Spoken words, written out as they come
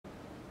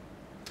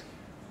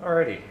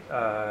Alrighty,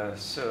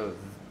 so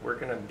we're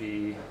going to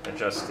be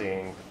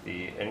adjusting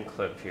the end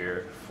clip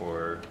here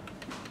for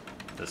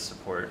the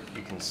support.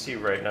 You can see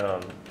right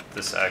now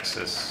this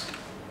axis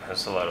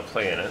has a lot of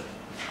play in it.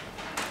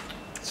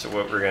 So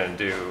what we're going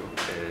to do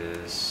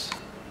is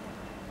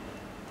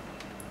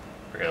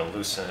we're going to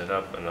loosen it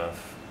up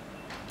enough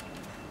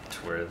to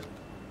where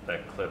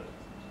that clip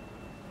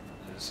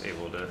is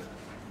able to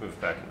move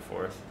back and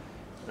forth.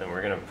 And then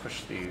we're going to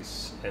push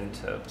these end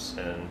tips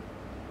in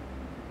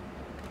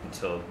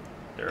until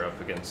they're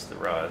up against the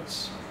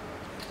rods.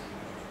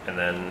 And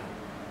then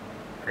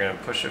we're going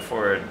to push it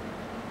forward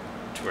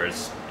to where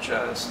it's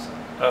just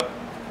up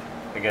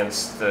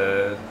against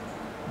the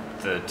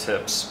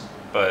tips,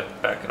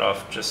 but back it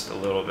off just a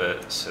little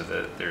bit so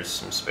that there's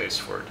some space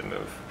for it to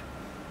move.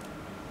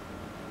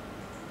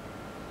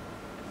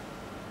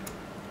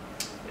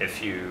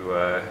 If you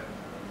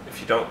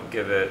don't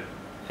give it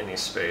any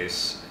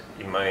space,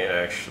 you might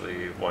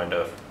actually wind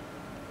up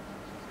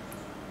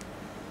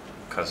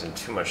causing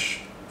too much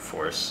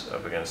force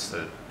up against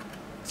the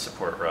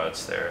support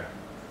rods there.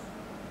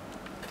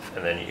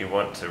 And then you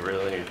want to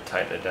really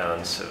tighten it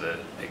down so that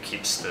it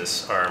keeps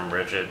this arm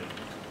rigid.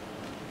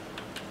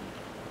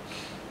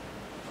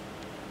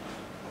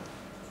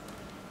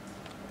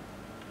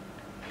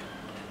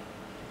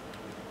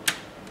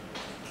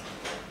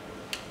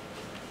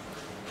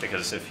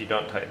 Because if you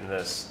don't tighten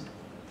this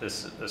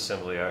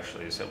assembly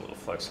actually is able to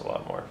flex a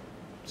lot more.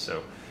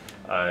 So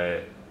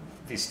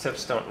these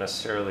tips don't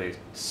necessarily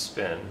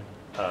spin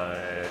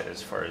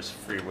as far as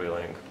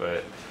freewheeling,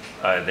 but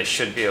they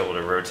should be able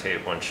to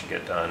rotate once you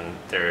get done.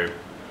 There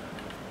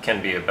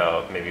can be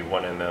about maybe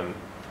 1 mm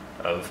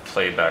of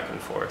play back and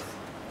forth.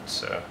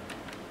 So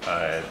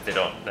they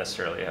don't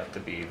necessarily have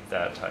to be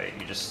that tight.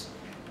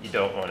 You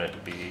don't want it to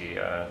be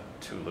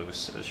too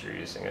loose as you're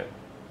using it.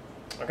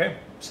 Okay,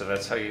 so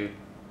that's how you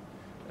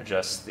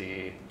adjust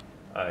the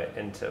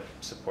end tip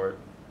support.